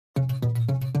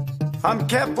I'm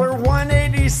Kepler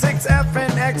 186F,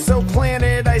 an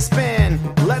exoplanet I spin.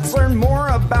 Let's learn more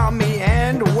about me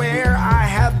and where I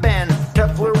have been.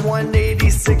 Kepler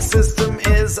 186 system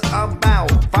is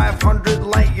about 500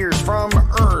 light years from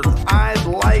Earth. I'd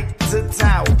like to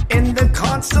tout. In the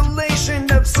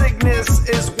constellation of Cygnus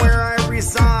is where I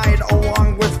reside,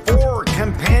 along with 4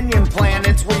 companion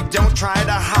planets we don't try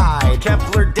to hide.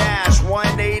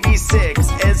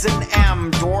 Kepler-186 is an M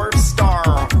dwarf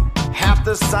star, half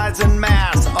the size and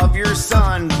mass of your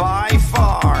sun by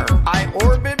far. I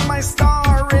orbit my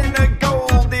star in a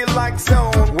Goldilocks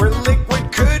zone where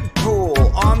liquid could cool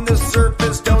on the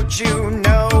surface, don't you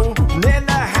know? In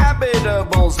a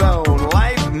habitable zone,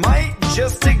 life might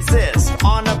just exist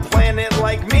on a planet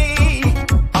like me.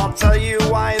 I'll tell you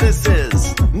why this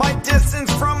is. My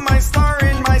distance from my star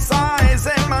and my size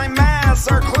and my mass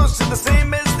are close to the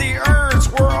same as the Earth's.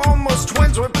 We're almost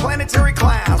twins with planetary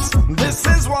class. This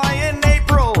is why in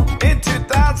April in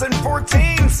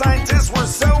 2014 scientists were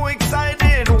so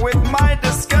excited with my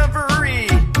discovery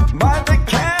by the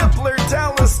Kepler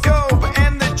telescope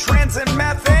and the transit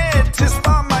method to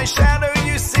spot my shadow,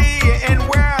 you see, and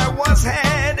where I was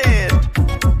headed.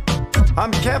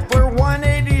 I'm Kepler